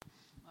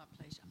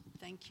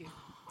Thank you.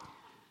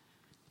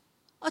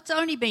 It's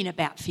only been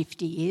about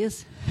 50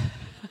 years.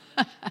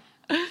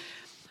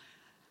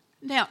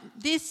 Now,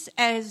 this,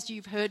 as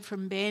you've heard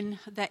from Ben,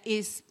 that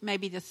is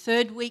maybe the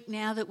third week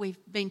now that we've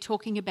been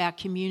talking about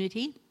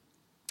community.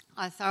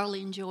 I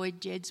thoroughly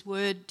enjoyed Jed's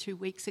word 2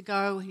 weeks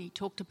ago, and he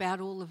talked about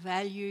all the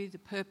value, the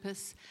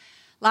purpose.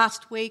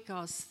 Last week,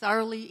 I was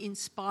thoroughly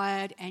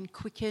inspired and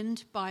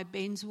quickened by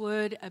Ben's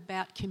word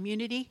about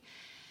community.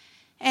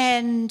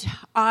 And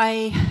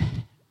I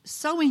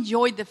so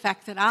enjoyed the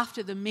fact that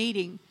after the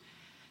meeting,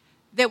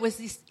 there was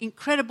this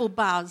incredible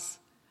buzz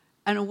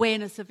and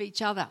awareness of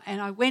each other.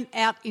 And I went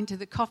out into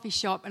the coffee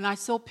shop and I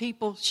saw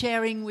people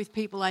sharing with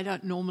people I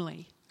don't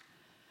normally.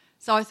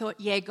 So I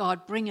thought, yeah,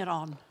 God, bring it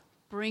on.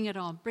 Bring it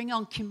on. Bring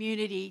on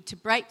community to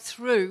break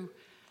through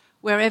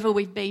wherever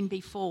we've been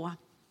before.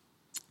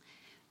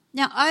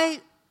 Now,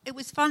 it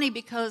was funny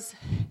because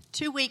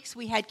 2 weeks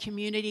we had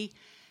community,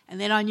 and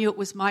then I knew it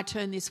was my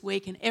turn this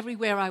week, and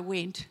everywhere I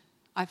went,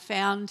 I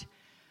found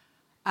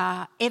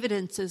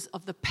evidences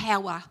of the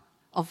power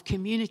of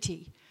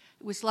community.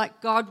 It was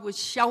like God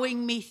was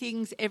showing me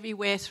things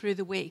everywhere through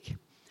the week.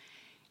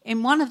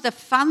 And one of the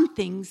fun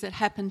things that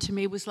happened to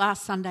me was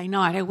last Sunday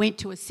night. I went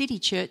to a city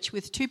church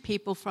with 2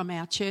 people from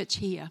our church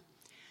here.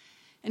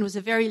 And it was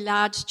a very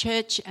large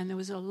church, and there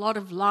was a lot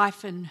of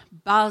life and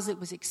buzz. It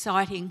was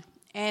exciting.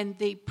 And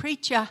the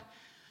preacher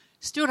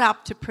stood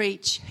up to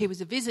preach. He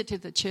was a visitor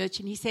to the church,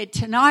 and he said,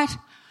 "Tonight,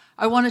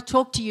 I want to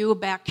talk to you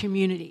about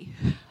community."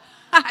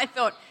 I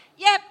thought,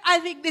 yep, I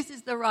think this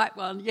is the right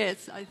one.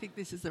 Yes, I think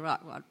this is the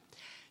right one.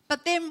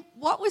 But then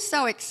what was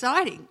so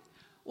exciting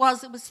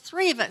was it was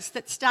 3 of us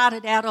that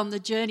started out on the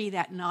journey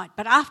that night.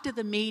 But after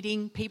the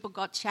meeting, people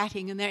got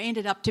chatting, and there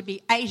ended up to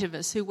be 8 of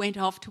us who went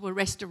off to a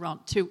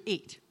restaurant to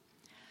eat.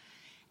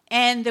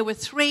 And there were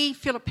 3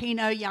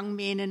 Filipino young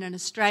men and an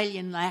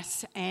Australian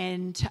lass,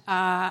 and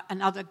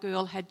another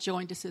girl had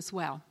joined us as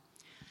well.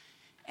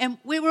 And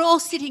we were all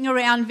sitting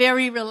around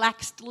very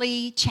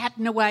relaxedly,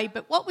 chatting away.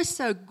 But what was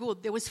so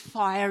good, there was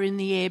fire in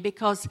the air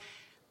because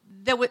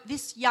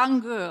this young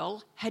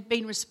girl had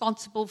been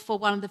responsible for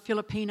one of the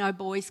Filipino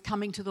boys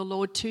coming to the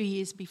Lord 2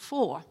 years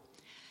before.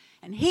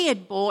 And he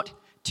had brought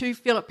 2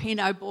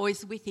 Filipino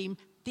boys with him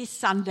this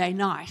Sunday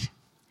night.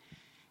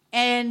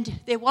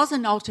 And there was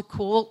an altar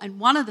call, and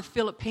one of the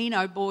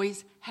Filipino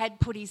boys had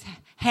put his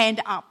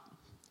hand up.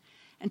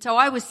 And so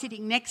I was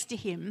sitting next to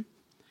him,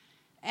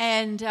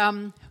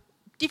 and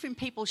different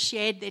people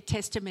shared their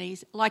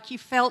testimonies, like you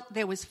felt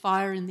there was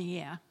fire in the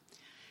air.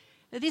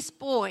 This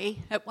boy,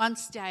 at one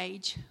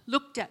stage,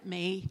 looked at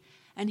me,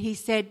 and he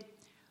said,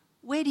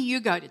 "Where do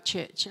you go to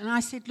church?" And I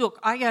said, "Look,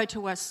 I go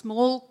to a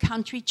small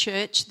country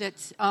church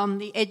that's on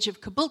the edge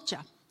of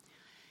Caboolture."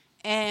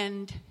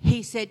 And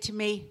he said to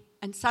me,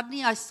 and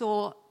suddenly I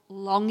saw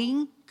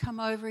longing come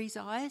over his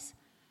eyes.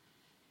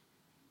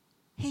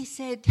 He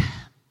said,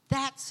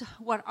 "That's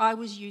what I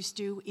was used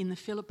to in the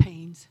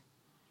Philippines."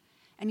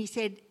 And he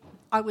said,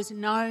 "I was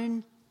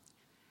known,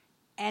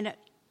 and it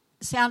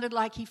sounded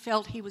like he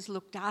felt he was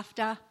looked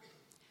after.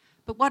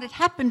 But what had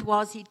happened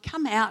was he'd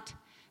come out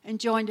and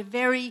joined a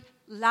very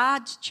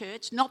large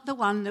church, not the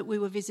one that we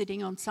were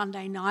visiting on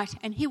Sunday night,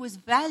 and he was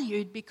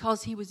valued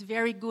because he was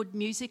very good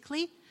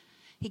musically.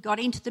 He got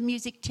into the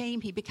music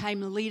team, he became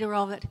the leader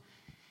of it,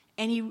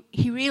 and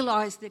he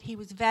realised that he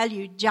was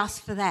valued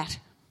just for that.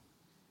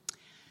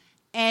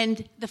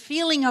 And the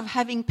feeling of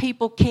having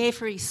people care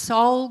for his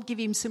soul, give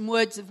him some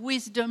words of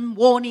wisdom,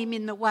 warn him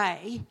in the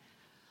way,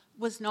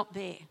 was not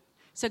there.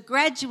 So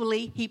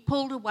gradually he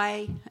pulled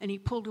away and he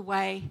pulled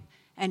away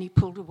and he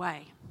pulled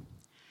away.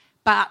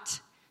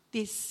 But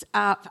this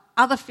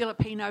other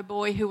Filipino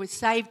boy who was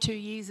saved 2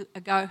 years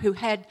ago, who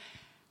had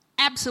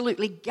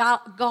absolutely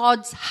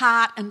God's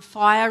heart and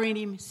fire in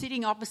him,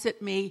 sitting opposite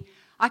me,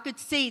 I could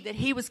see that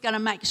he was going to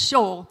make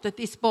sure that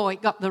this boy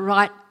got the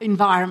right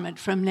environment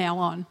from now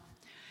on.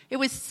 It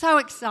was so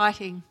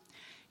exciting.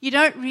 You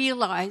don't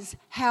realise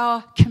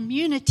how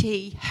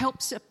community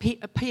helps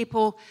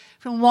people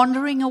from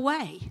wandering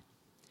away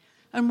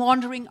and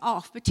wandering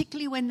off,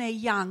 particularly when they're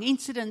young.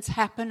 Incidents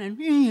happen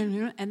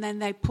and then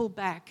they pull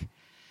back.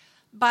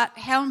 But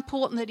how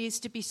important it is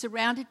to be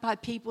surrounded by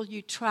people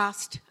you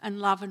trust and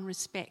love and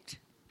respect.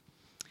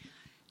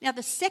 Now,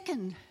 the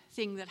second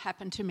thing that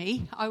happened to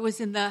me, I was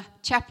in the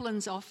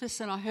chaplain's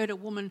office and I heard a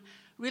woman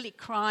really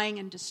crying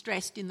and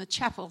distressed in the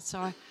chapel.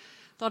 So I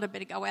thought I'd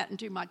better go out and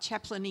do my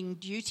chaplaining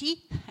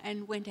duty,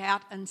 and went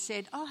out and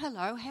said, "Oh,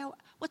 hello,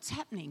 what's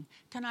happening?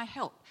 Can I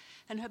help?"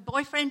 And her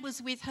boyfriend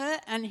was with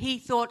her, and he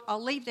thought,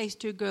 "I'll leave these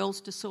 2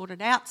 girls to sort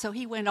it out." So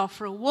he went off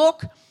for a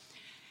walk,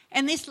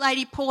 and this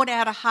lady poured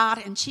out her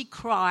heart, and she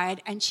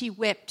cried, and she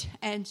wept,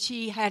 and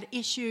she had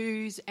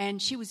issues,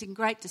 and she was in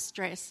great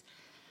distress.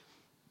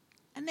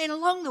 And then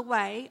along the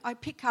way, I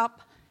pick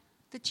up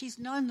that she's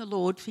known the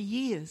Lord for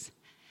years,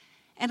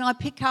 and I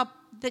pick up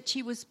that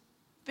she was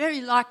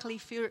very likely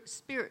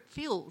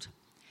Spirit-filled.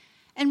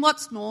 And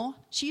what's more,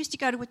 she used to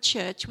go to a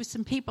church with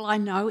some people I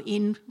know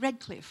in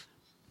Redcliffe.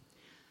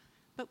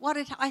 But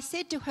I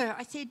said to her,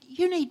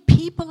 you need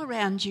people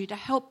around you to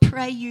help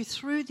pray you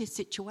through this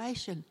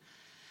situation.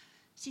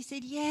 She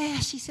said, yeah.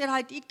 She said,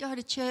 I did go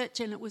to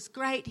church and it was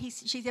great.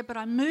 She said, but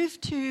I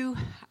moved to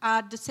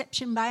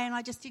Deception Bay and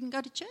I just didn't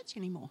go to church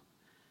anymore.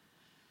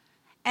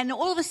 And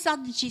all of a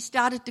sudden she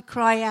started to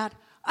cry out,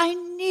 I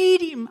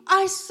need him.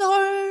 I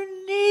so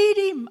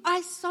need him.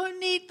 I so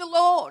need the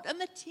Lord.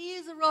 And the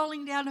tears are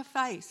rolling down her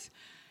face.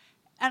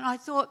 And I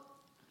thought,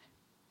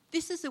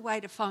 this is the way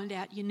to find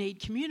out you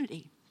need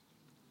community.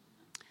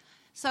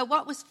 So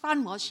what was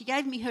fun was she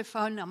gave me her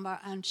phone number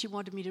and she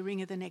wanted me to ring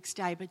her the next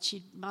day, but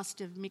she must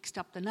have mixed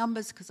up the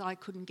numbers because I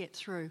couldn't get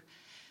through.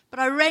 But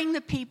I rang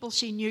the people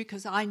she knew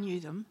because I knew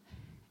them.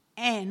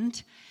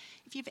 And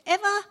if you've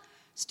ever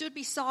stood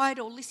beside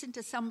or listened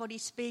to somebody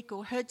speak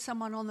or heard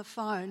someone on the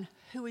phone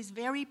who is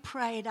very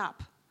prayed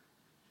up,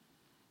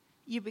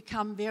 you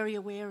become very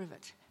aware of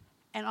it.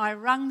 And I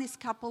rang this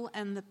couple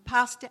and the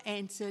pastor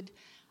answered,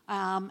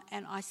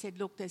 and I said,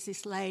 look, there's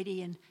this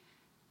lady, and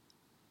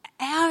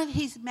out of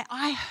his mouth,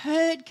 I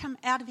heard come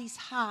out of his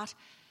heart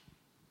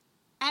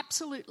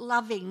absolute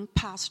loving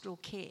pastoral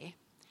care.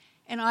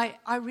 And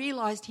I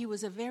realised he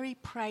was a very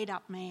prayed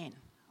up man.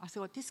 I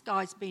thought, this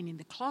guy's been in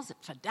the closet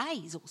for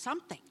days or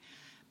something,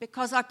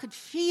 because I could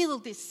feel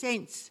this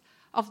sense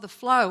of the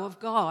flow of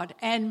God.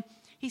 And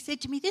he said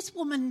to me, this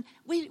woman,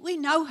 we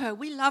know her,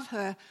 we love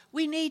her,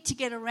 we need to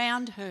get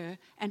around her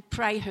and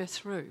pray her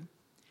through.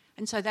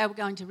 And so they were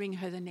going to ring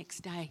her the next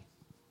day.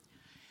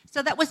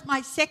 So that was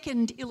my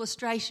second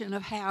illustration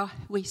of how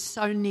we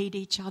so need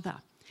each other.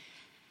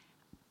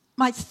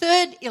 My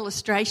third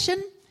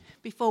illustration,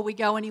 before we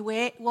go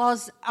anywhere,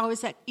 was I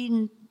was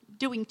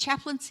doing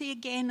chaplaincy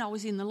again. I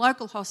was in the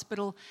local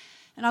hospital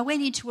and I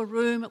went into a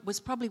room. It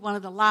was probably one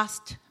of the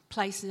last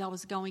places I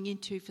was going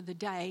into for the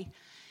day.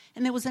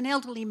 And there was an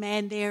elderly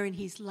man there in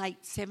his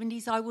late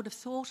 70s, I would have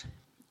thought.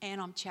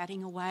 And I'm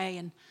chatting away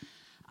and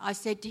I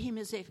said to him,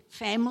 is there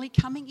family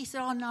coming? He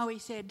said, oh no. He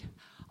said,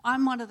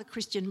 I'm one of the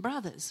Christian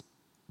brothers,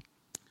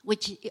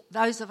 which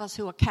those of us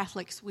who are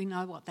Catholics, we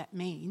know what that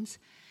means.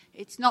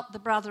 It's not the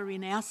brother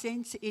in our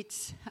sense.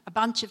 It's a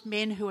bunch of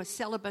men who are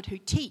celibate who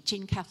teach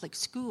in Catholic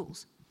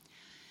schools.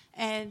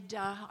 And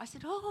I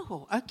said,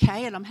 oh,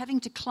 okay. And I'm having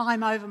to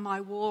climb over my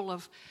wall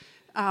of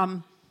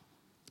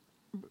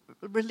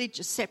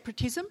religious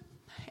separatism.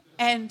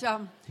 And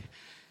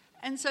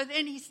so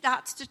then he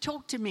starts to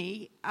talk to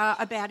me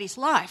about his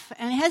life.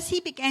 And as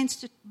he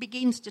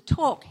begins to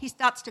talk, he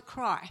starts to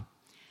cry.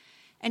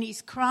 And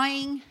he's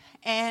crying,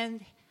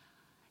 and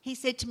he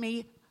said to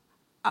me,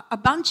 a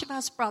bunch of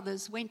us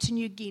brothers went to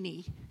New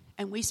Guinea,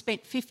 and we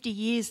spent 50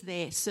 years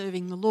there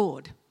serving the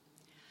Lord.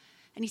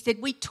 And he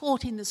said, we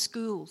taught in the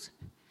schools.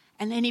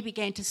 And then he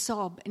began to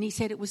sob, and he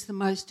said it was the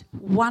most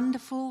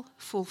wonderful,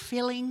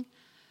 fulfilling,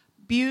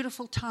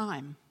 beautiful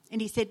time. And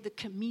he said the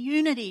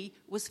community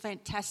was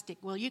fantastic.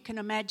 Well, you can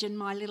imagine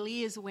my little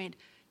ears went,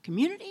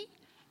 community?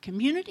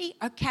 Community?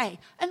 Okay.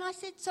 And I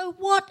said, so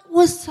what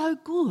was so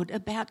good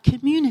about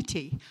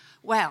community?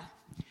 Well,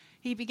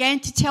 he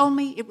began to tell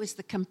me it was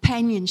the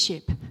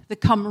companionship, the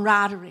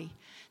camaraderie,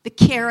 the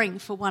caring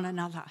for one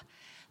another,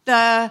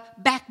 the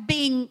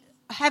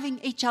having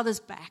each other's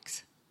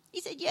backs. He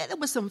said, yeah, there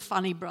were some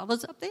funny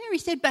brothers up there. He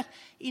said, but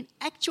in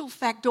actual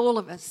fact, all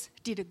of us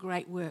did a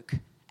great work.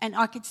 And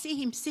I could see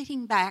him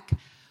sitting back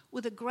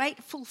with a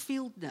great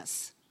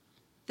fulfilledness,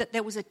 that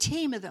there was a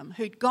team of them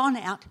who'd gone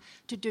out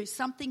to do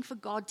something for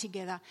God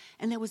together,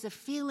 and there was a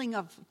feeling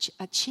of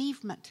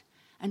achievement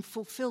and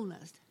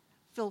fulfilledness.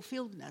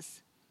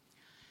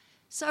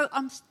 So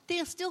I'm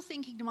still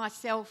thinking to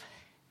myself,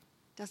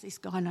 does this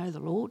guy know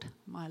the Lord?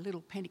 My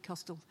little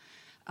Pentecostal.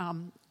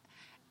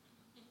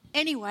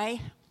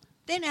 Anyway,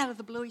 then out of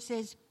the blue he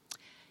says,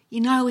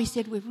 he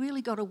said, we've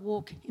really got to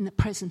walk in the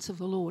presence of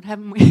the Lord,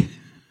 haven't we?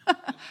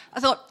 I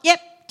thought, yep,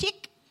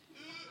 tick.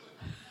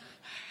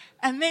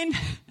 And then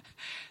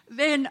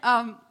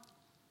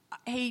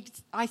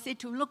I said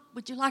to him, look,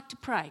 would you like to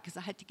pray? Because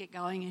I had to get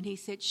going. And he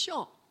said,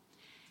 sure.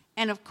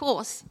 And of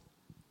course,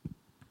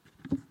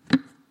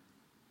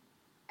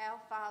 our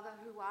Father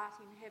who art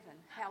in heaven,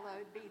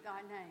 hallowed be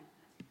thy name.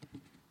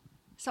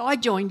 So I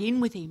joined in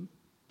with him.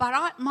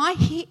 But my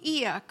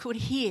ear could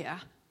hear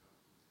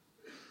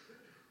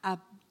an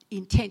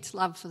intense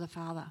love for the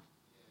Father.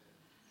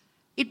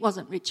 It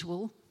wasn't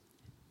ritual.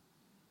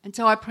 And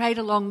so I prayed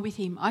along with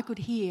him. I could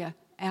hear,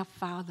 our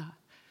Father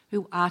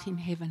who art in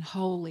heaven,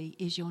 holy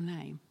is your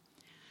name.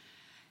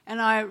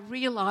 And I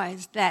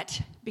realised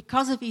that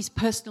because of his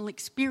personal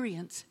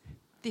experience,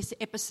 this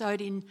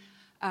episode in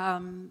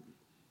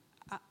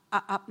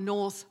up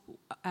north,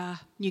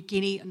 New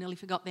Guinea, I nearly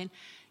forgot then,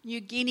 New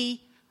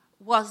Guinea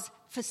was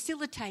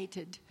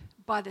facilitated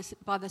by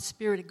the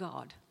Spirit of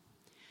God.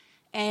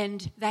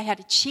 And they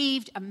had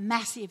achieved a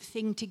massive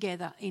thing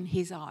together in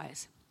his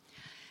eyes.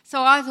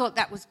 So I thought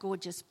that was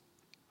gorgeous.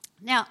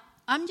 Now,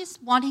 I'm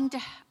just wanting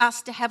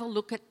us to have a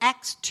look at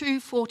Acts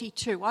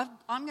 2:42.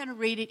 I'm going to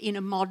read it in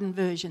a modern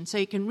version, so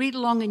you can read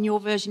along in your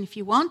version if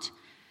you want.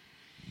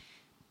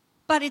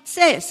 But it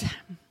says,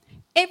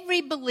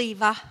 every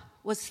believer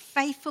was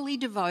faithfully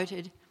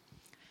devoted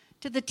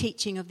to the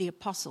teaching of the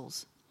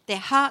apostles. Their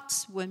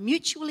hearts were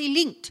mutually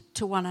linked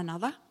to one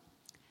another,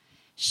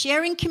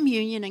 sharing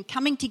communion and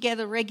coming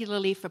together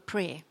regularly for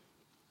prayer.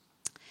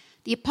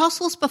 The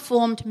apostles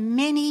performed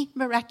many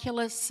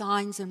miraculous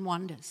signs and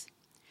wonders.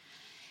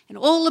 And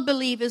all the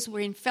believers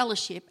were in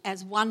fellowship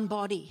as one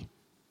body.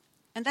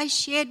 And they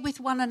shared with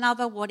one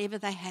another whatever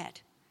they had.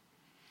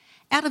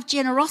 Out of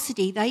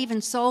generosity, they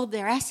even sold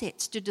their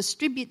assets to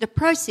distribute the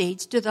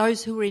proceeds to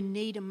those who were in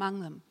need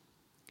among them.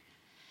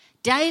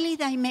 Daily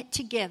they met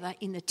together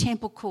in the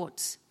temple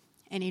courts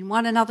and in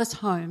one another's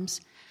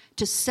homes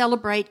to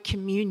celebrate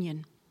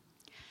communion.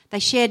 They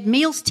shared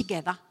meals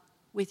together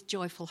with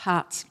joyful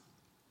hearts.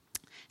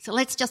 So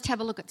let's just have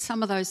a look at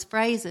some of those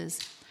phrases.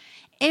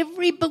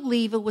 Every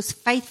believer was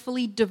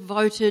faithfully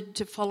devoted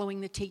to following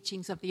the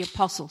teachings of the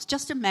apostles.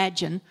 Just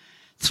imagine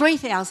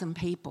 3,000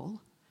 people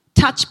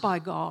touched by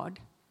God,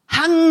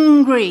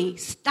 hungry,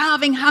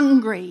 starving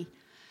hungry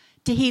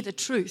to hear the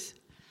truth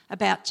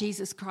about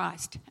Jesus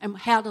Christ and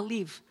how to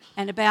live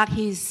and about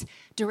his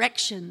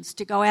directions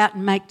to go out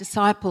and make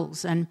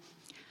disciples. And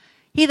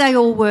here they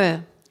all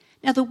were.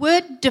 Now the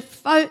word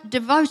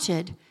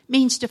devoted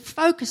means to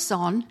focus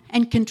on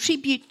and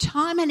contribute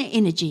time and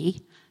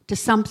energy to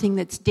something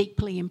that's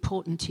deeply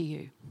important to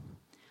you,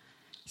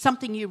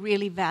 something you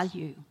really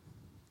value.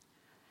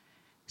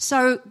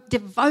 So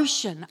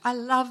devotion, I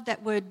love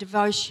that word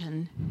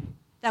devotion.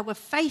 They were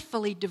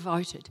faithfully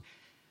devoted.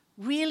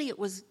 Really, it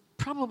was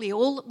probably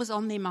all that was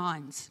on their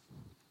minds.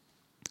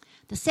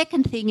 The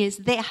second thing is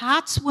their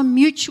hearts were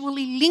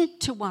mutually linked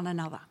to one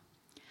another.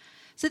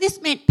 So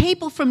this meant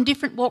people from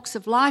different walks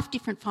of life,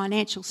 different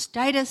financial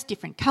status,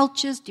 different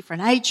cultures,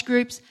 different age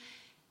groups,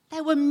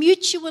 they were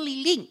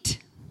mutually linked.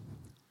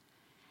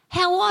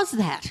 How was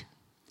that?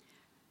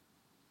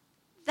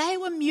 They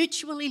were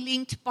mutually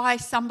linked by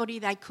somebody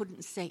they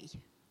couldn't see.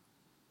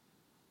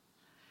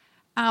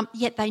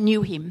 Yet they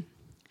knew him.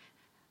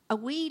 Are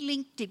we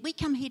linked? Did we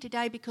come here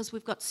today because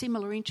we've got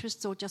similar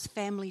interests or just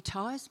family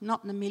ties?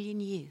 Not in a million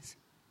years.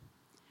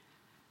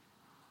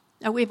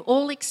 Now, we've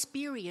all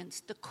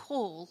experienced the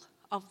call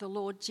of the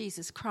Lord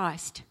Jesus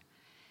Christ,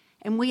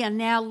 and we are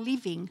now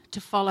living to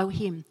follow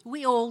him.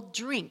 We all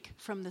drink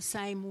from the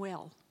same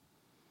well,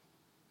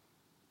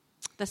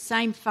 the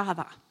same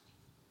Father.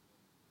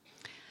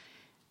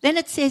 Then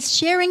it says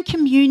sharing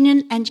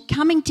communion and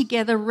coming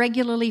together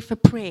regularly for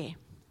prayer.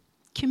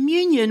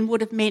 Communion would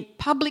have meant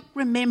public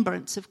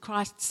remembrance of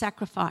Christ's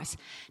sacrifice.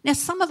 Now,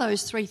 some of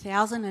those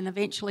 3,000 and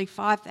eventually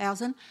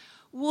 5,000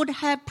 would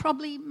have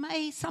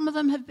some of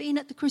them have been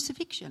at the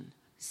crucifixion.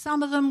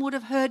 Some of them would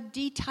have heard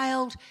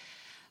detailed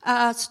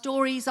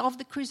stories of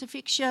the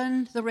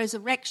crucifixion, the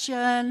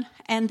resurrection,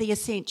 and the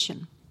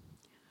ascension.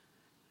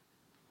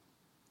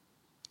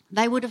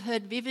 They would have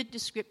heard vivid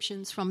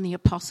descriptions from the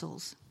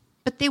apostles.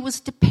 But there was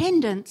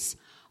dependence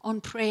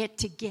on prayer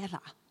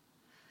together.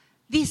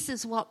 This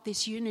is what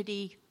this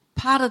unity,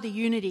 part of the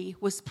unity,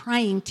 was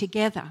praying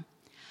together.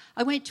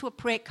 I went to a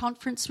prayer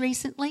conference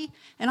recently,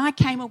 and I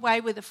came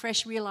away with a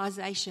fresh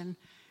realisation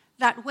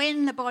that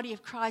when the body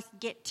of Christ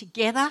get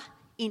together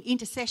in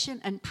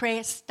intercession and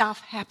prayer,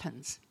 stuff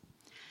happens.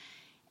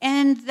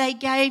 And they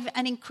gave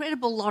an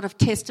incredible lot of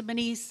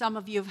testimonies. Some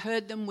of you have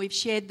heard them, we've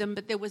shared them,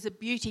 but there was a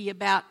beauty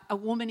about a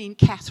woman in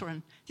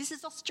Katherine. This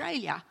is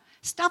Australia.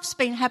 Stuff's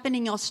been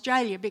happening in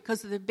Australia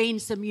because there have been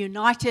some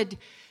united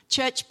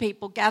church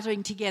people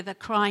gathering together,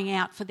 crying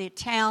out for their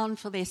town,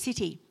 for their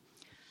city.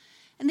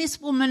 And this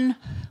woman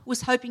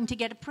was hoping to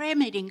get a prayer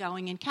meeting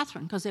going in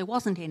Katherine because there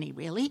wasn't any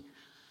really.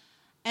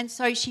 And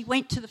so she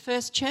went to the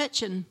first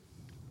church and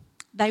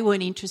they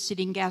weren't interested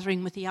in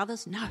gathering with the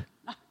others. No,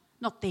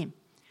 not them.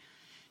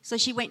 So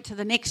she went to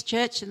the next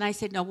church and they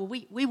said, no, well,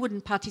 we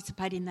wouldn't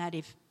participate in that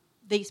if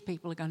these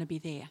people are going to be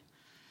there.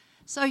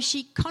 So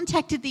she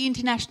contacted the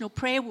International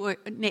Prayer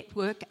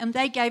Network and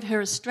they gave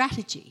her a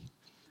strategy.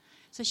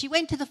 So she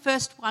went to the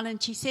first one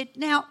and she said,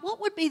 now,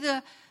 what would be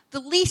the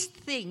least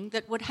thing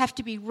that would have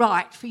to be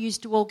right for you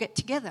to all get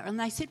together? And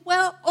they said,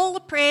 well, all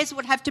the prayers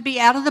would have to be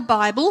out of the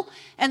Bible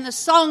and the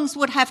songs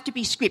would have to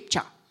be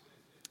scripture.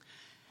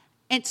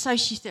 And so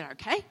she said,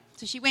 okay.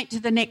 So she went to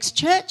the next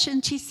church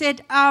and she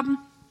said,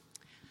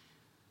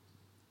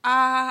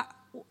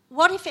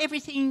 what if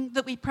everything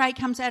that we pray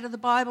comes out of the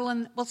Bible?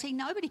 And, well, see,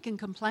 nobody can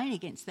complain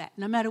against that,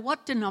 no matter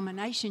what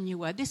denomination you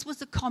were. This was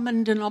a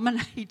common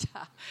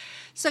denominator.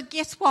 So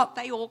guess what?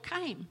 They all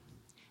came.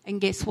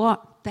 And guess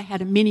what? They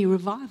had a mini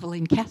revival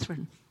in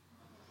Katherine.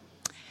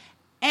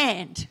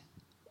 And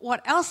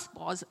what else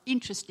was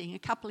interesting, a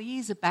couple of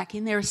years back,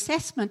 in their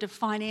assessment of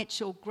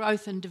financial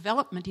growth and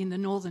development in the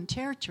Northern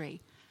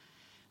Territory,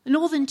 the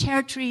Northern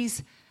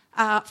Territory's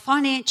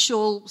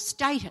financial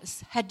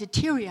status had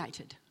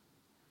deteriorated,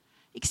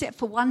 except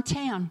for one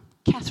town,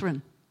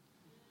 Katherine.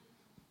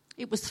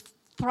 It was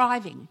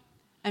thriving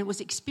and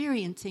was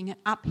experiencing an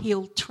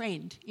uphill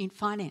trend in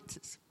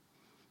finances.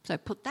 So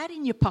put that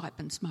in your pipe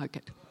and smoke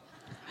it.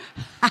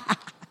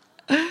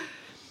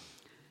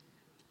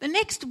 The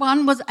next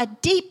one was a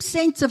deep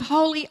sense of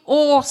holy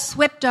awe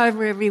swept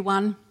over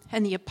everyone,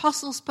 and the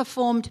apostles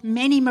performed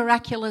many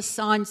miraculous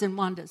signs and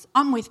wonders.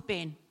 I'm with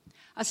Ben.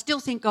 I still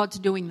think God's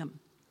doing them.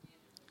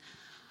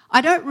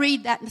 I don't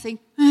read that and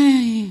think,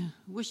 hey,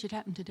 wish it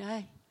happened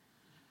today.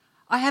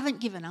 I haven't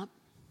given up.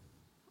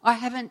 I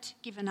haven't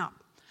given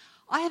up.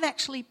 I have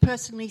actually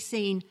personally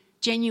seen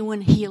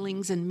genuine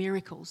healings and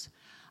miracles.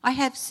 I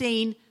have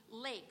seen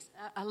legs,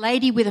 a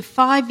lady with a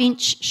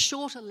 5-inch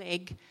shorter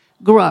leg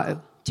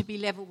grow to be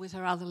level with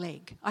her other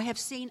leg. I have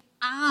seen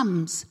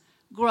arms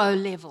grow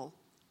level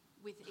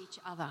with each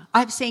other.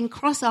 I've seen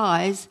cross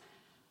eyes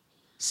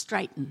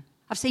straighten.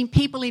 I've seen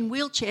people in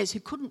wheelchairs who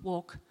couldn't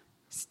walk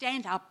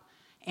stand up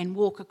and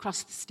walk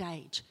across the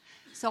stage.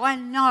 So I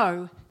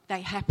know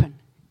they happen,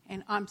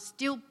 and I'm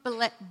still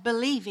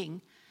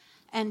believing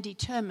and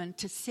determined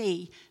to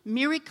see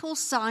miracles,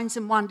 signs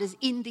and wonders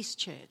in this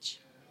church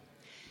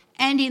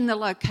and in the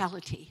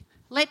locality.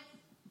 Let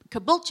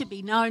Caboolture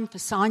be known for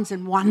signs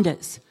and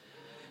wonders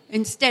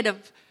instead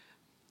of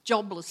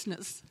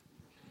joblessness.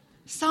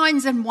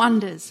 Signs and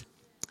wonders.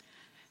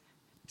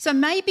 So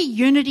maybe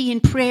unity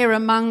in prayer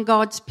among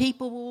God's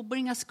people will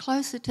bring us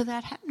closer to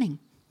that happening.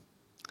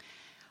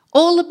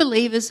 All the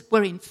believers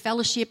were in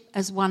fellowship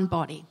as one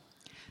body.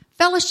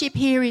 Fellowship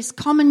here is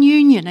common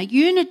union.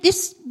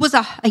 This was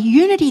a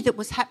unity that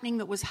was happening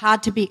that was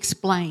hard to be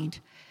explained.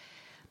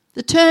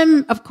 The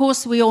term, of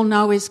course, we all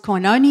know is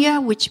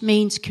koinonia, which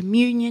means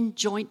communion,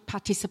 joint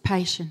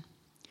participation.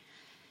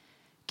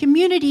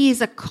 Community is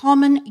a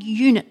common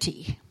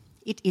unity.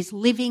 It is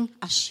living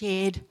a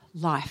shared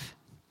life.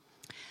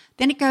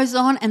 Then it goes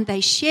on, and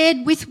they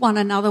shared with one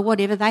another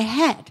whatever they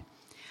had.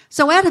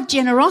 So out of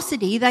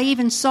generosity, they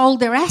even sold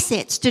their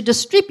assets to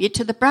distribute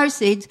to the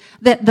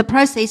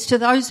proceeds to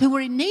those who were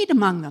in need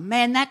among them.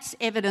 Man, that's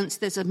evidence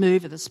there's a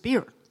move of the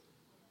Spirit.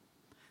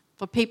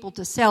 For people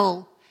to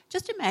sell,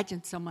 just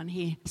imagine someone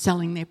here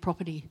selling their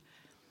property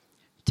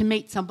to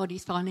meet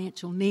somebody's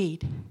financial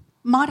need.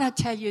 Might I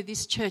tell you,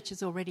 this church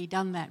has already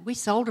done that. We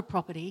sold a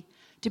property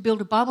to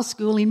build a Bible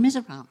school in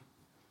Mizoram.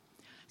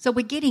 So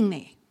we're getting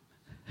there.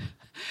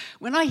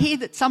 When I hear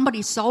that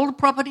somebody sold a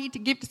property to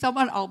give to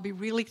someone, I'll be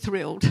really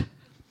thrilled.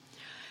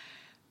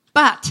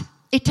 But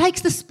it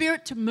takes the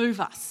Spirit to move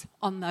us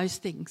on those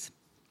things.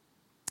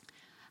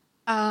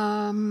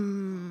 Then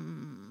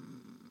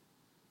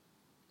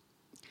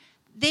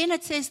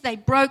it says they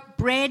broke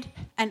bread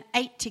and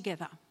ate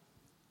together.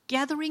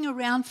 Gathering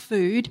around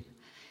food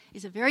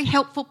is a very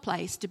helpful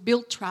place to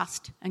build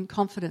trust and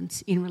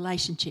confidence in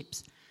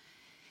relationships.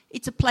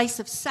 It's a place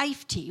of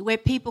safety where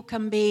people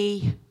can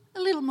be a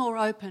little more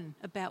open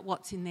about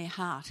what's in their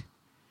heart.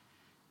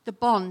 The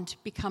bond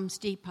becomes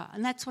deeper,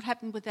 and that's what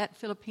happened with that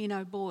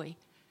Filipino boy.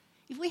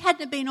 If we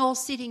hadn't been all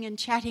sitting and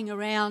chatting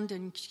around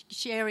and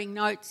sharing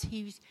notes,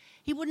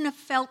 he wouldn't have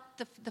felt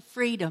the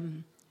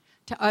freedom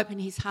to open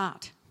his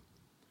heart.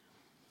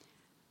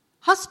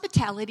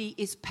 Hospitality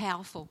is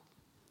powerful.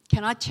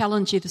 Can I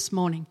challenge you this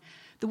morning?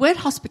 The word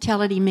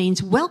hospitality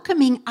means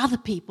welcoming other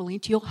people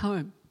into your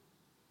home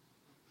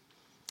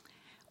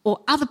or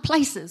other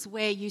places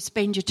where you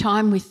spend your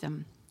time with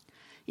them.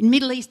 In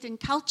Middle Eastern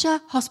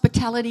culture,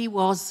 hospitality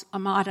was,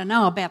 I don't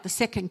know, about the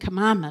second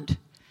commandment.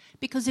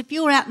 Because if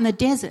you were out in the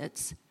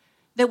deserts,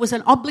 there was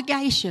an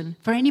obligation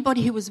for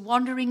anybody who was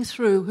wandering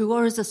through, who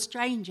was a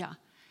stranger,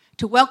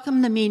 to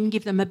welcome them in,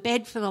 give them a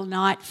bed for the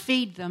night,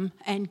 feed them,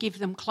 and give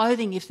them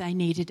clothing if they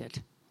needed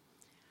it.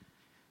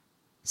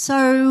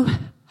 So,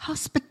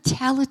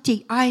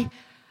 hospitality, I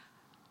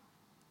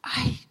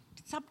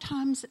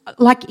sometimes,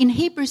 like in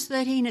Hebrews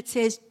 13, it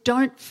says,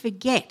 don't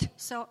forget.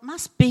 So it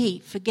must be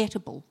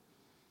forgettable.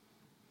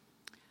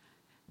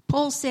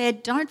 Paul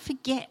said, don't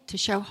forget to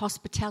show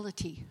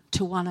hospitality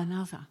to one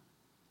another.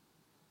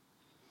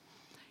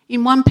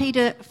 In 1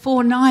 Peter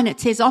 4:9, it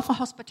says, offer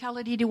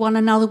hospitality to one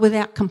another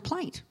without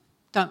complaint.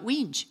 Don't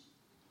whinge.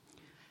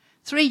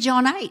 3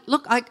 John 8,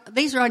 look,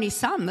 these are only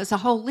some, there's a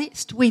whole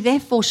list. We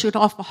therefore should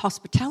offer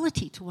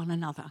hospitality to one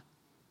another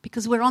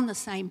because we're on the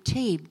same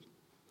team.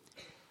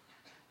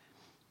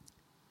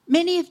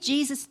 Many of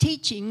Jesus'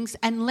 teachings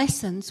and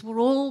lessons were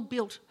all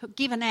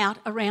given out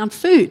around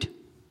food.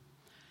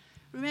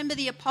 Remember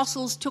the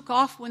apostles took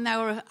off when they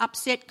were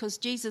upset because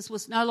Jesus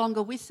was no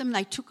longer with them.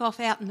 They took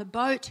off out in the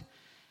boat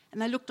and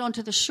they looked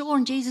onto the shore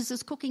and Jesus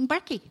was cooking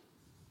brekkie,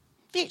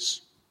 fish.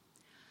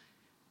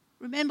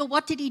 Remember,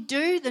 what did he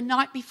do the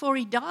night before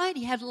he died?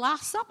 He had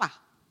Last Supper.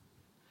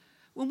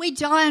 When we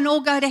die and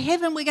all go to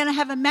heaven, we're going to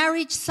have a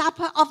marriage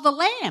supper of the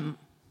Lamb.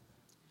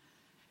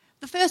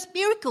 The first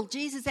miracle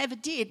Jesus ever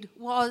did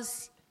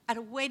was at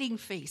a wedding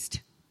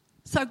feast.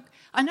 So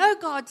I know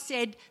God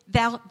said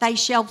they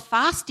shall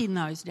fast in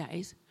those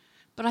days,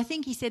 but I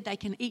think he said they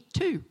can eat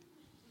too.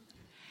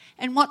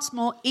 And what's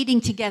more,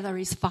 eating together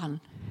is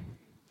fun.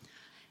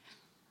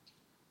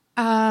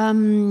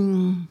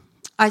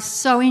 I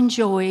so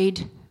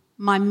enjoyed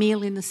my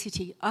meal in the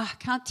city. I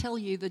can't tell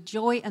you the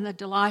joy and the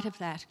delight of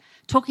that.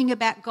 Talking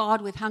about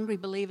God with hungry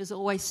believers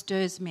always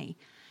stirs me.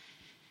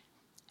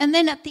 And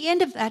then at the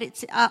end of that,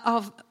 it's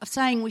of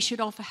saying we should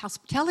offer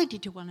hospitality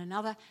to one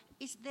another,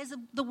 there's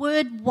the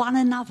word one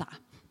another.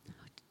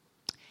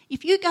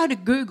 If you go to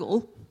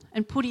Google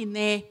and put in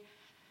there,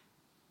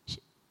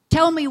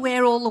 tell me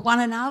where all the one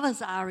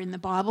another's are in the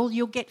Bible,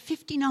 you'll get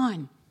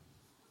 59.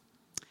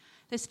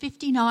 There's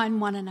 59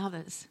 one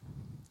another's.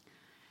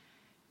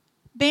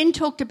 Ben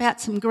talked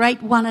about some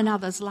great one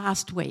another's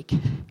last week.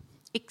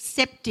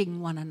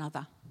 Accepting one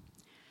another.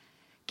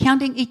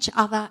 Counting each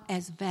other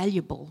as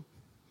valuable.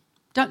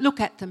 Don't look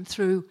at them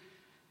through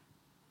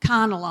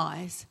carnal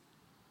eyes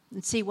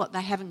and see what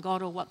they haven't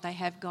got or what they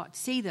have got.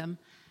 See them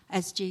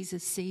as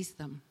Jesus sees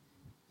them.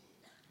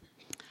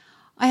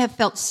 I have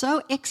felt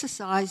so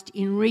exercised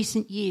in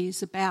recent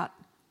years about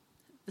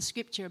the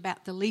scripture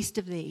about the least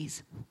of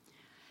these,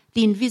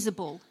 the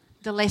invisible,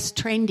 the less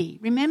trendy.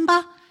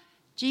 Remember,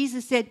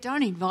 Jesus said,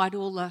 don't invite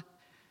all the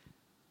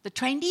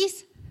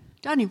trendies,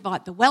 don't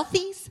invite the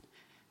wealthies,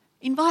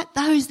 invite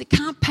those that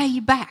can't pay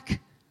you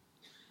back.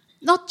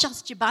 Not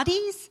just your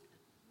buddies,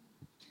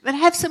 but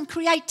have some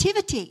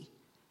creativity.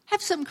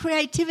 Have some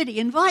creativity.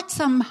 Invite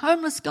some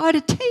homeless guy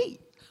to tea.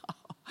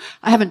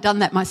 I haven't done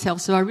that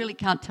myself, so I really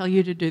can't tell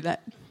you to do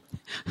that.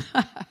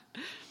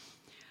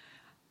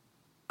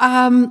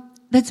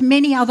 There's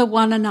many other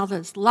one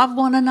another's. Love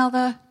one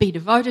another, be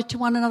devoted to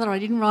one another. I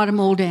didn't write them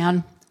all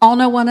down.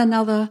 Honour one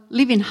another,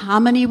 live in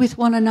harmony with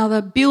one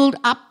another, build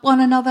up one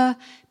another,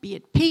 be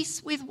at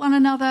peace with one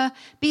another,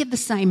 be of the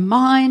same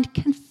mind,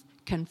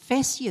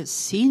 confess your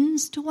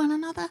sins to one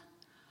another.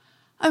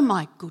 Oh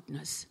my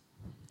goodness.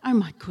 Oh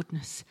my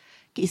goodness.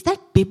 Is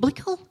that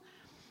biblical?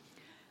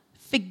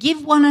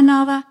 Forgive one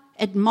another,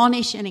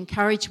 admonish and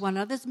encourage one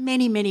another. There's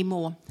many, many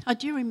more. I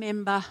do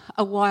remember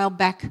a while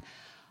back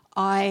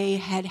I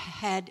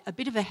had a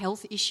bit of a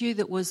health issue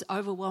that was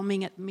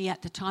overwhelming me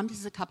at the time. This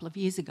is a couple of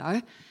years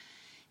ago.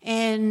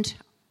 And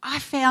I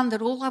found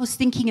that all I was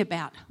thinking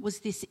about was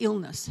this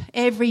illness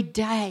every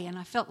day, and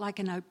I felt like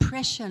an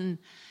oppression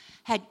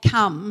had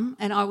come,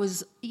 and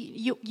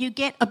you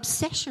get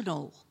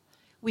obsessional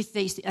with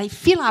these. They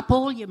fill up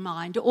all your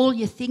mind, all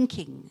your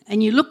thinking,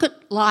 and you look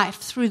at life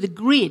through the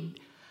grid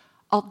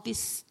of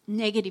this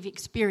negative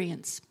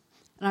experience.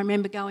 And I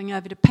remember going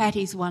over to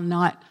Patty's one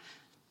night.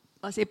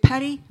 I said,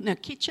 Patty, in the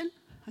kitchen,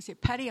 I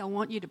said, Patty, I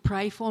want you to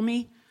pray for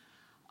me.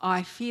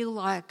 I feel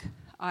like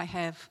I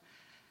have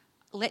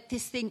let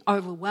this thing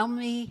overwhelm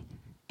me.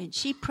 And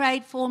she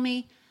prayed for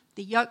me.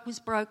 The yoke was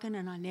broken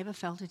and I never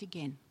felt it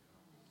again.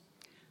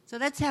 So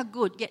that's how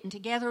good getting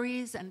together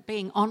is, and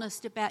being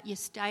honest about your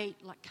state,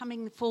 like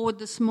coming forward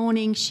this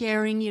morning,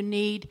 sharing your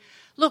need.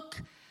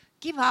 Look,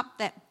 give up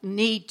that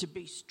need to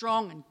be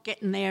strong and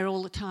getting there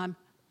all the time.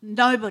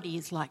 Nobody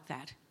is like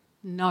that.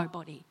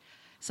 Nobody.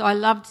 So I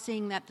loved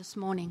seeing that this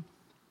morning.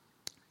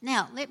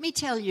 Now, let me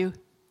tell you,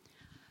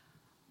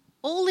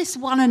 all this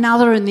one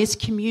another in this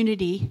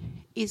community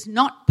is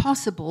not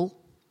possible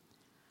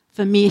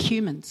for mere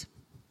humans.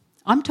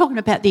 I'm talking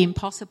about the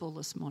impossible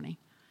this morning.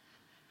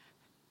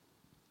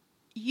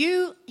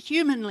 You,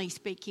 humanly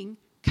speaking,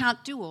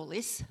 can't do all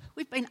this.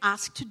 We've been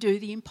asked to do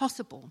the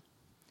impossible.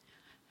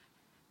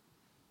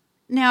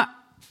 Now,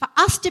 for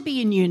us to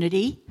be in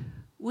unity,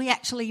 we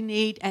actually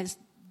need, as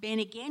Ben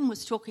again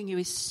was talking, who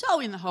is so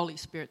in the Holy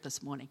Spirit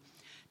this morning,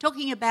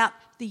 talking about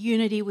the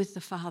unity with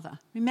the Father.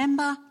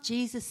 Remember,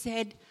 Jesus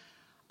said,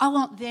 I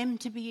want them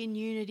to be in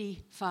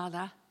unity,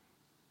 Father,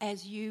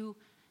 as you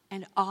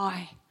and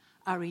I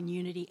are in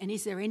unity. And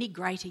is there any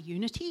greater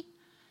unity?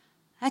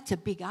 That's a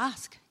big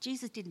ask.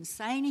 Jesus didn't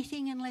say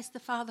anything unless the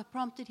Father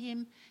prompted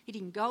him. He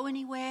didn't go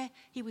anywhere.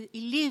 He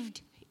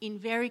lived in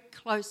very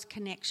close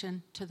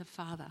connection to the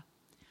Father.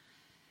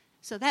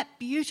 So that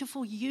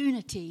beautiful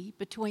unity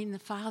between the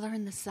Father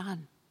and the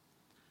Son.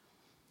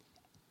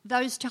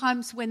 Those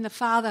times when the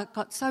Father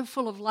got so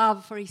full of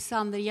love for his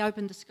Son that he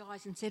opened the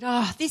skies and said,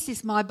 oh, this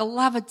is my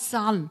beloved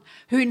Son,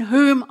 in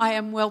whom I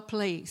am well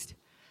pleased.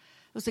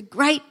 It was a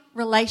great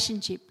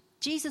relationship.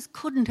 Jesus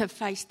couldn't have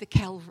faced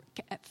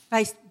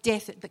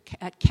death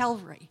at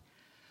Calvary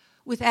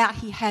without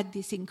he had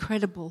this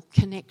incredible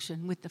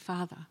connection with the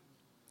Father.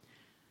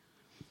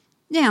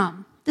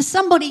 Now, there's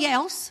somebody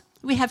else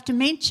we have to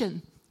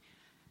mention,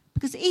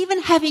 because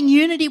even having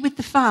unity with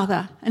the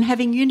Father and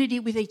having unity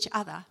with each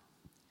other,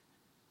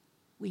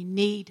 we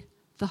need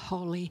the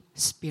Holy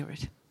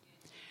Spirit.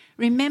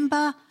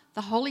 Remember,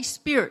 the Holy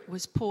Spirit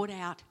was poured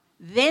out.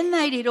 Then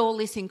they did all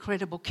this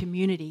incredible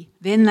community.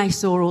 Then they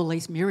saw all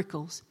these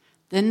miracles.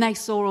 Then they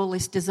saw all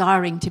this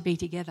desiring to be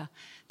together.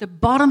 The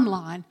bottom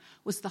line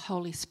was the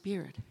Holy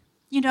Spirit.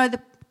 You know,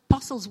 the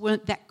apostles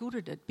weren't that good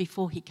at it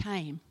before he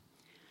came.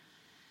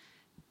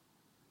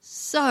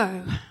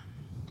 So,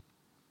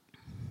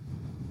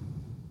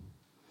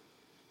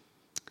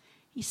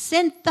 he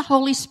sent the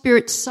Holy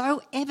Spirit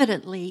so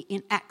evidently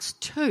in Acts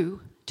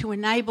 2 to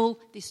enable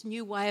this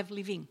new way of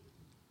living.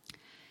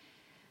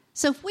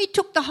 So if we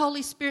took the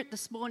Holy Spirit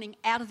this morning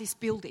out of this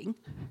building,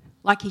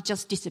 like he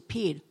just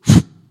disappeared,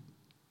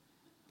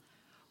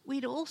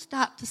 we'd all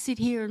start to sit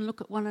here and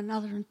look at one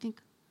another and think,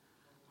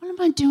 what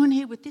am I doing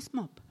here with this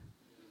mob?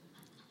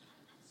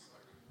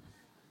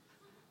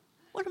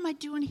 What am I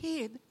doing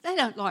here? They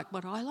don't like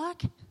what I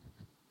like.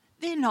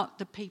 They're not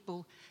the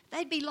people.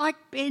 They'd be like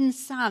Ben's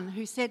son,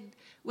 who said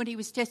when he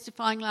was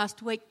testifying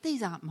last week,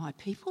 these aren't my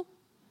people.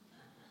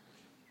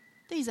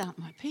 These aren't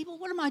my people.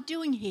 What am I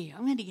doing here?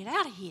 I'm going to get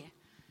out of here.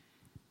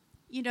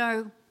 You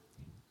know,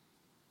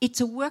 It's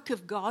a work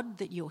of God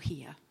that you're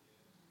here.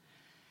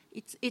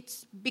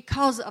 It's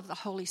because of the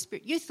Holy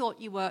Spirit. You thought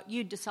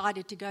you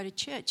decided to go to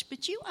church,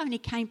 but you only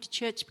came to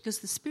church because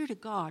the Spirit of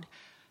God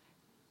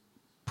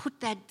put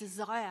that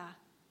desire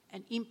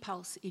and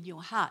impulse in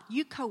your heart.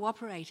 You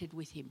cooperated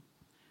with him.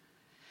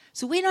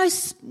 So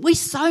we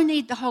so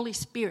need the Holy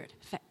Spirit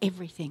for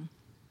everything.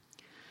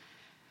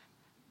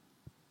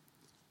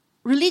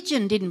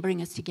 Religion didn't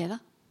bring us together.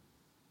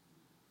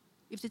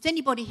 If there's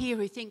anybody here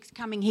who thinks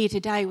coming here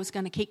today was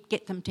going to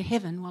get them to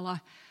heaven,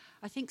 well,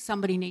 I think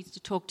somebody needs to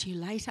talk to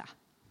you later.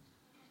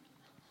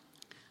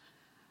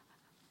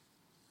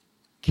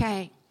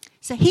 Okay,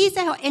 so here's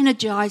our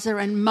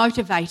energizer and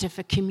motivator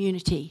for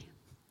community.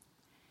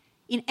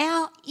 In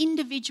our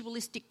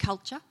individualistic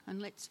culture,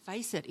 and let's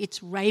face it,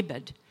 it's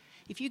rabid.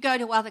 If you go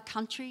to other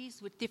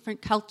countries with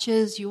different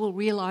cultures, you will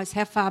realise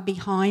how far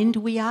behind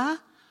we are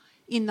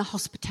in the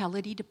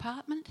hospitality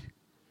department.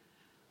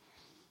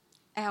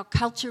 Our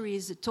culture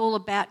it's all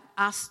about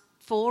us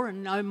for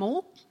and no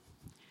more.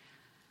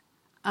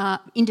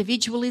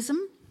 Individualism.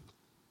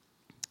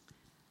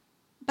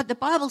 But the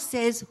Bible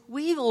says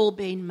we've all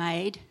been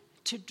made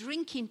to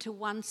drink into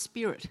one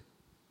spirit.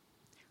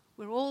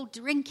 We're all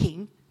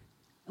drinking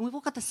and we've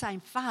all got the same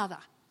Father.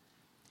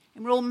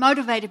 And we're all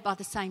motivated by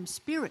the same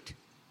Spirit.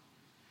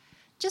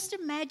 Just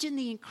imagine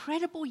the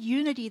incredible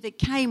unity that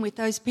came with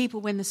those people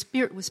when the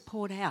Spirit was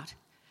poured out.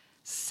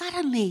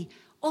 Suddenly,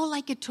 all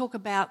they could talk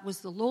about was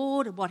the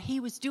Lord and what he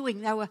was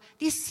doing.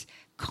 This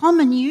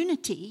common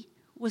unity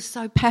was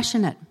so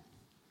passionate.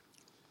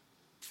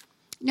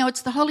 Now,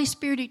 it's the Holy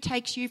Spirit who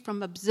takes you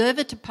from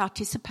observer to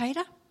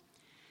participator.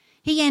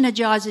 He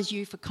energises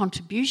you for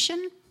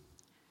contribution,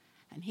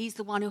 and he's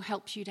the one who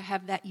helps you to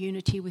have that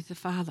unity with the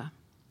Father.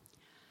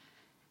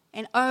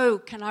 And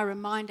can I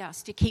remind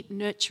us to keep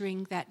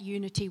nurturing that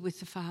unity with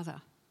the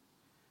Father.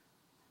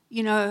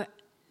 You know,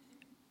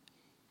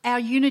 our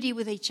unity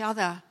with each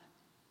other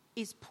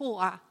is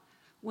poor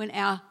when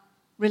our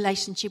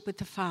relationship with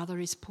the Father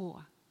is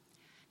poor.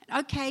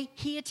 And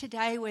here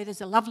today where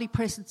there's a lovely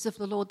presence of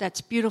the Lord,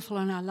 that's beautiful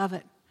and I love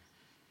it.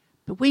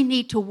 But we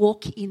need to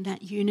walk in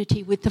that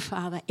unity with the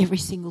Father every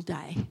single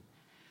day.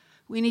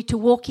 We need to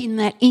walk in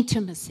that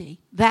intimacy.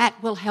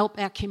 That will help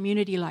our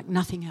community like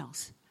nothing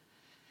else.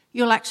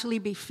 You'll actually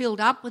be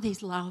filled up with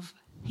his love,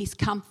 his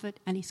comfort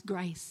and his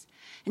grace.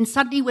 And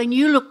suddenly when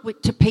you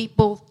look to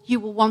people, you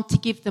will want to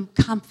give them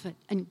comfort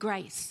and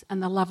grace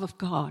and the love of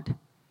God.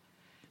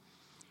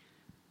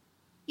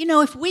 You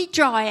know, if we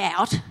dry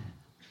out,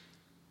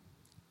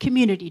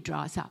 community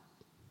dries up.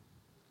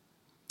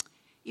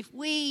 If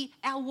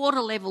our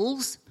water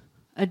levels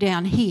are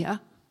down here,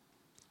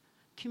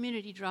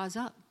 community dries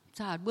up. It's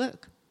hard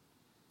work.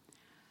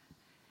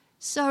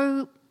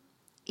 So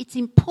it's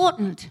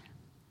important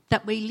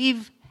that we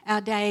live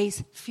our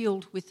days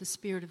filled with the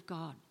Spirit of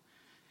God.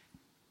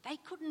 They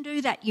couldn't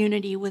do that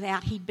unity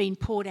without he'd been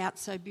poured out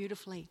so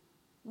beautifully.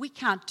 We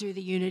can't do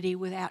the unity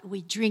without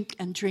we drink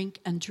and drink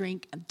and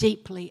drink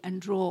deeply and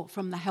draw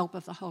from the help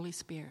of the Holy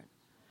Spirit.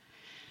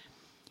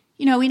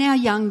 You know, in our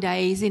young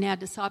days, in our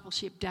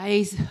discipleship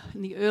days,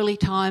 in the early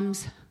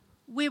times,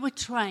 we were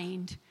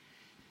trained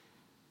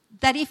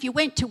that if you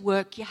went to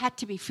work, you had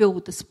to be filled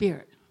with the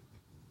Spirit.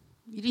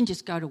 You didn't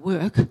just go to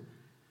work.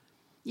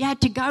 You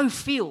had to go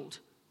filled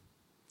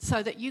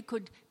so that you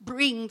could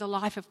bring the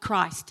life of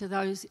Christ to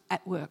those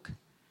at work.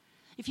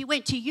 If you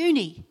went to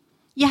uni,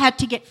 you had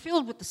to get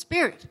filled with the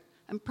Spirit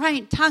and pray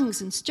in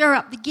tongues and stir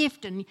up the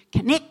gift and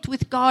connect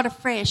with God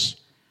afresh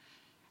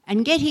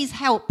and get his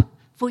help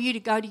for you to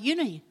go to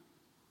uni.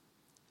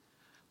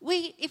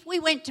 If we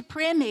went to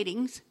prayer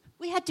meetings,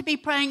 we had to be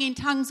praying in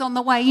tongues on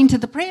the way into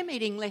the prayer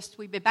meeting lest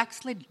we be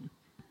backslidden.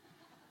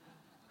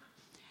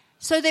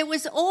 So there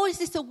was always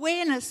this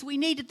awareness we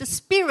needed the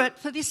Spirit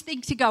for this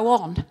thing to go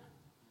on,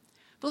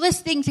 for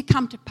this thing to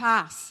come to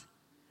pass.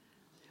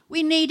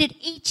 We needed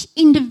each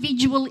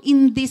individual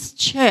in this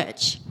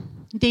church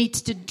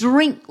needs to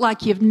drink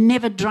like you've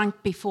never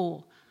drunk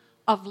before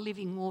of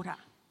living water.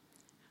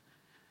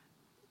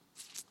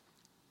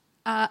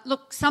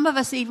 Look, some of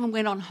us even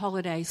went on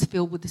holidays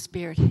filled with the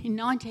Spirit. In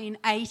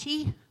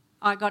 1980,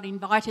 I got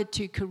invited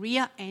to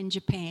Korea and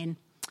Japan.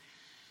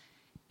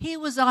 Here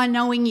was I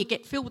knowing you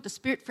get filled with the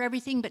Spirit for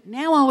everything, but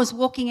now I was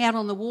walking out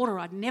on the water.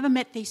 I'd never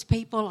met these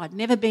people. I'd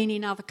never been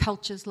in other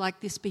cultures like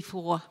this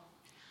before.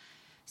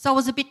 So I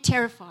was a bit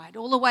terrified.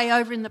 All the way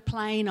over in the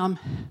plane, I'm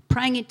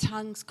praying in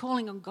tongues,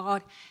 calling on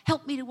God.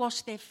 Help me to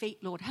wash their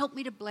feet, Lord. Help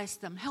me to bless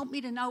them. Help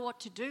me to know what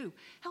to do.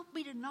 Help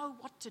me to know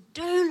what to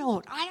do,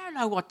 Lord. I don't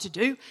know what to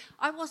do.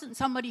 I wasn't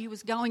somebody who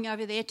was going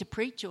over there to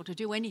preach or to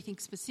do anything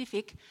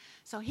specific.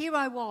 So here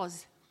I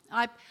was.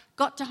 I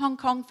got to Hong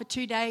Kong for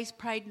 2 days,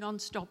 prayed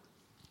non-stop.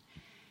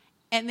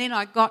 And then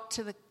I got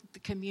to the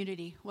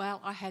community.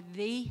 Well, I had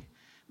the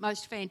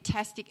most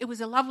fantastic. It was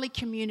a lovely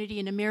community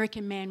an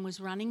American man was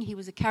running. He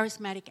was a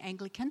charismatic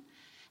Anglican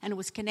and it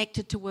was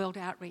connected to World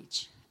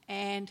Outreach.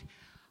 And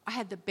I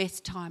had the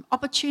best time.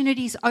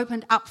 Opportunities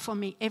opened up for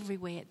me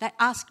everywhere. They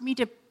asked me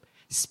to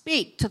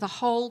speak to the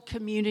whole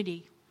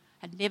community.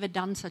 I'd never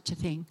done such a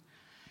thing.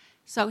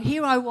 So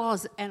here I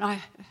was, and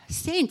I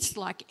sensed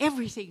like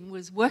everything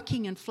was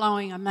working and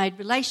flowing. I made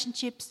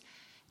relationships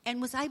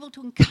and was able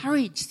to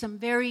encourage some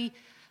very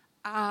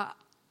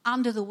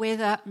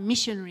under-the-weather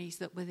missionaries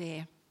that were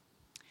there.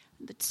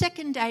 The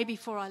second day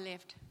before I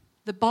left,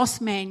 the boss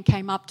man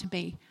came up to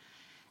me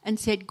and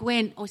said,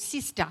 Gwen, or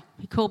sister,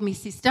 he called me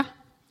sister.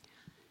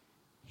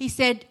 He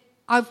said,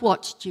 I've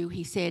watched you,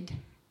 he said,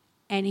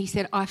 and he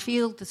said, I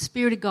feel the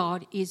Spirit of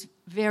God is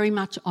very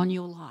much on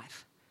your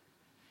life.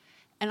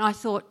 And I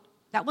thought,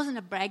 that wasn't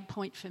a brag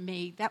point for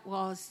me. That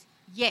was,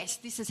 yes,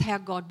 this is how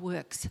God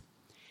works.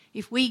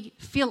 If we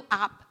fill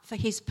up for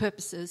His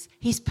purposes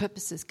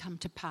come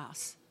to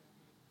pass.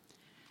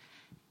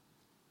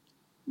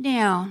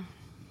 Now,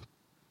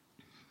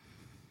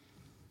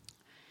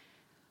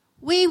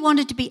 we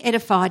wanted to be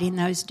edified in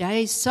those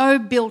days, so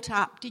built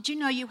up. Did you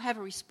know you have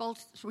a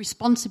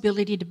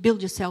responsibility to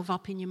build yourself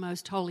up in your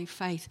most holy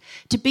faith,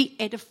 to be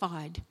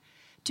edified,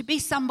 to be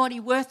somebody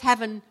worth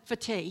having for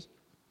tea?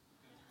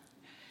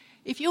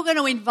 If you're going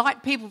to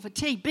invite people for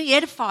tea, be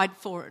edified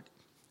for it.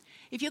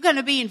 If you're going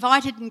to be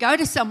invited and go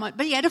to someone,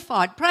 be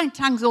edified. Pray in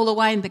tongues all the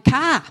way in the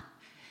car.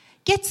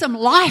 Get some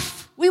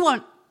life. We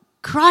want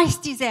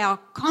Christ is our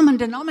common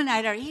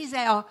denominator. He's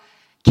our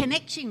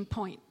connection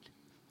point.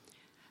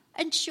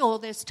 And sure,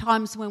 there's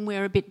times when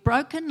we're a bit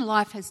broken.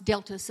 Life has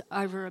dealt us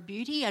over a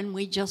beauty and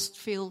we just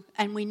feel,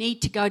 and we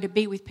need to go to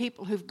be with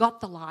people who've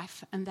got the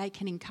life and they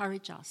can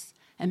encourage us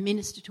and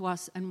minister to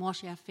us and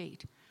wash our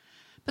feet.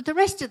 But the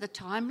rest of the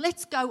time,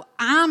 let's go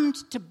armed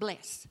to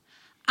bless,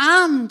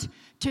 armed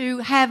to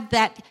have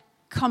that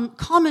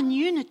common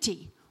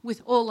unity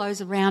with all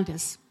those around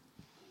us.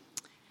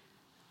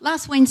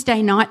 Last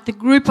Wednesday night, the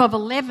group of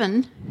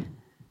 11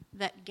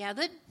 that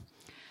gathered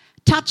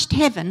touched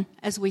heaven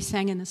as we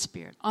sang in the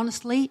Spirit.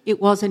 Honestly,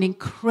 it was an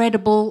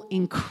incredible,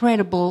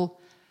 incredible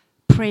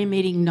prayer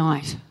meeting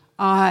night.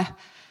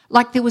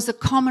 Like there was a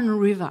common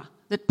river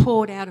that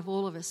poured out of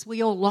all of us.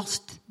 We all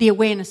lost the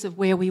awareness of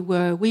where we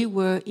were. We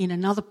were in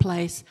another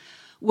place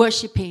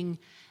worshipping.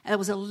 There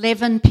was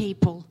 11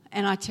 people,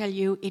 and I tell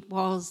you, it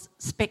was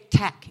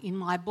spectac in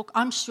my book.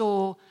 I'm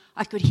sure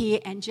I could hear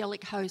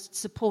angelic hosts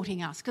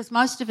supporting us, because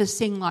most of us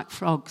sing like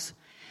frogs.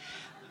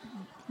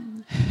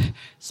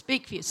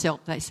 Speak for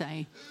yourself, they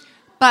say.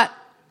 But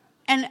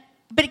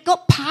it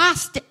got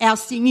past our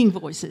singing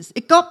voices.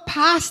 It got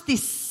past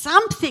this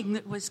something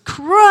that was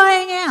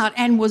crying out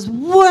and was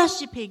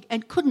worshipping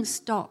and couldn't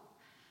stop.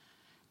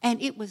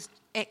 And it was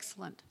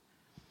excellent.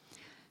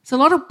 So a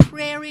lot of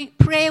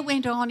prayer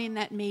went on in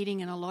that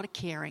meeting, and a lot of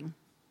caring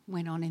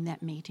went on in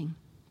that meeting.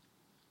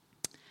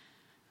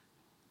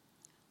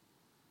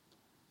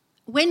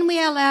 When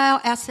we allow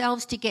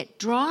ourselves to get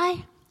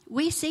dry,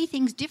 we see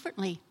things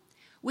differently.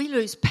 We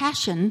lose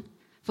passion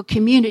for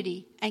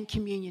community and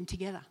communion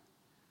together.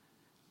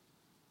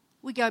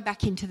 We go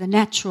back into the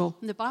natural.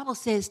 And the Bible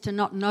says to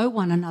not know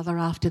one another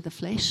after the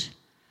flesh,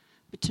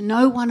 but to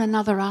know one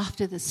another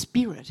after the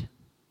Spirit.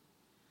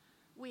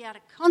 We are to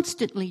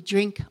constantly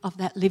drink of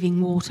that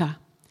living water.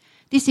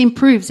 This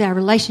improves our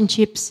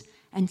relationships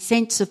and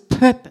sense of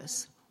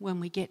purpose when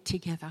we get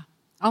together.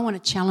 I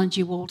want to challenge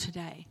you all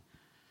today.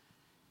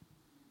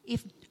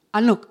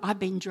 Look, I've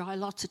been dry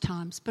lots of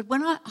times, but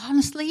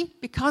honestly,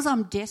 because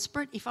I'm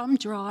desperate, if I'm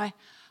dry,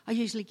 I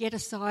usually get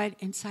aside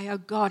and say, oh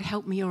God,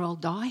 help me or I'll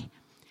die.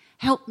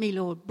 Help me,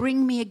 Lord.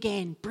 Bring me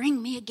again.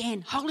 Bring me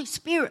again. Holy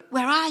Spirit,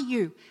 where are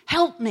you?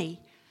 Help me.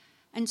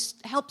 And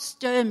help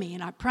stir me.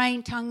 And I pray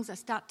in tongues. I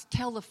start to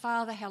tell the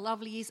Father how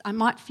lovely He is. I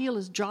might feel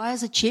as dry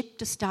as a chip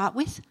to start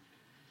with.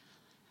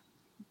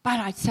 But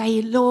I'd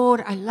say,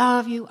 Lord, I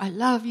love you. I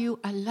love you.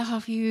 I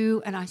love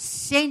you. And I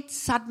sense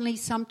suddenly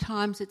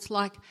sometimes it's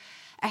like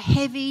a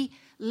heavy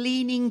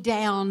leaning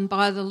down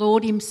by the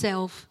Lord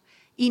Himself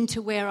into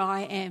where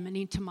I am and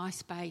into my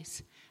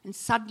space. And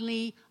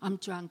suddenly I'm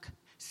drunk.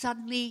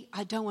 Suddenly,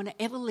 I don't want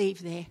to ever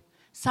leave there.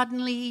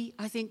 Suddenly,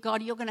 I think,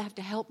 God, you're going to have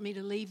to help me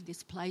to leave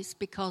this place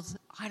because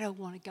I don't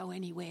want to go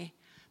anywhere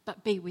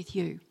but be with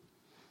you.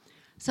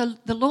 So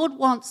the Lord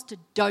wants to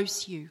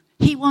dose you.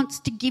 He wants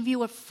to give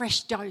you a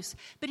fresh dose.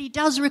 But He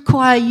does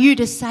require you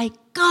to say,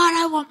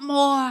 God, I want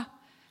more.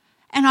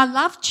 And I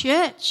love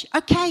church.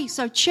 Okay,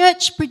 so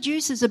church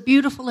produces a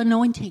beautiful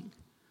anointing.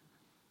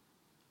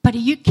 But are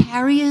you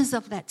carriers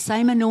of that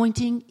same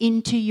anointing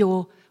into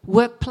your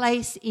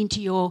workplace,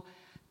 into your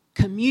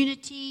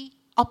community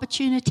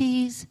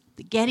opportunities,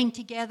 the getting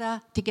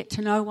together to get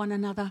to know one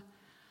another?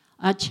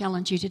 I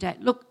challenge you today.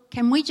 Look,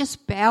 can we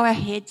just bow our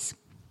heads?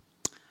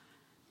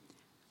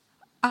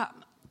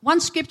 One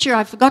scripture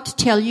I forgot to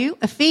tell you,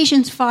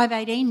 Ephesians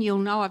 5:18, you'll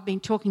know I've been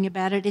talking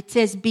about it. It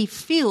says, be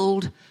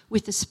filled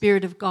with the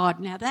Spirit of God.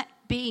 Now that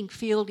being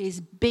filled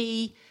is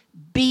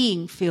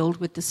being filled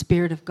with the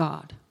Spirit of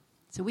God.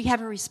 So we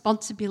have a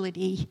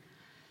responsibility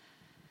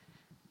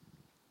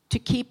to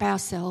keep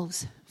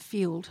ourselves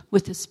filled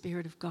with the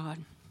Spirit of God.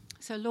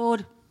 So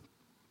Lord,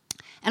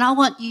 and I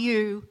want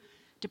you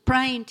to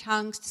pray in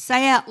tongues, to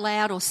say out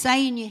loud or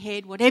say in your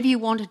head, whatever you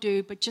want to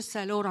do, but just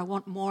say, Lord, I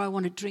want more, I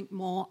want to drink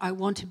more, I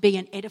want to be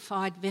an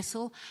edified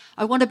vessel.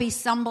 I want to be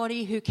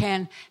somebody who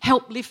can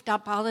help lift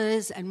up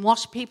others and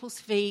wash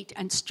people's feet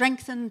and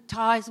strengthen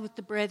ties with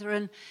the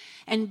brethren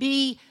and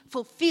be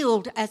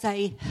fulfilled as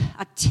a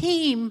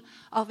team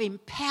of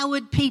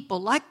empowered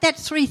people, like that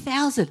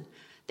 3,000.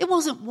 There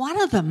wasn't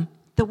one of them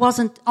that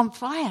wasn't on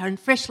fire and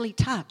freshly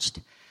touched.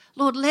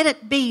 Lord, let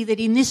it be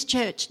that in this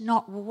church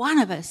not one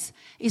of us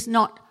is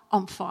not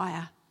on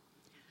fire.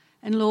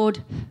 And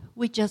Lord,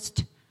 we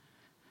just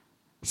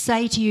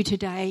say to you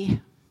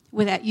today,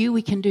 without you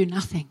we can do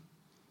nothing.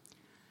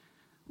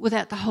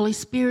 Without the Holy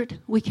Spirit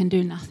we can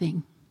do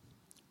nothing.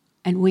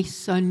 And we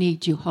so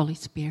need you, Holy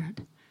Spirit.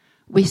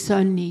 We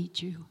so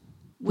need you.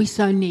 We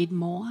so need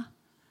more.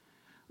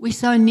 We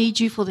so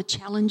need you for the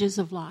challenges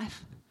of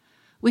life.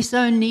 We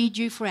so need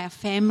you for our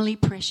family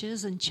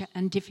pressures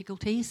and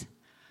difficulties.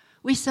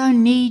 We so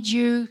need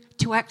you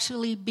to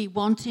actually be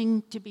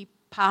wanting to be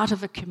part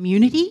of a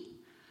community.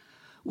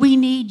 We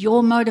need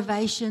your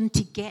motivation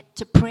to get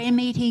to prayer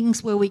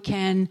meetings where we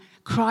can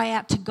cry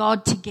out to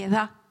God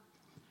together.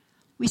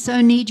 We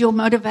so need your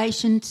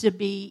motivation to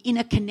be in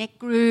a connect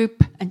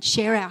group and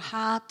share our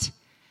heart.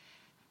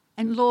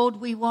 And Lord,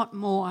 we want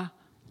more.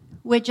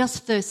 We're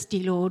just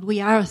thirsty, Lord.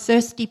 We are a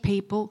thirsty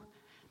people,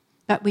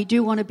 but we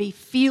do want to be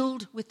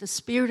filled with the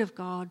Spirit of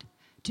God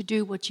to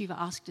do what you've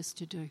asked us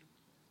to do.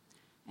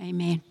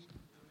 Amen.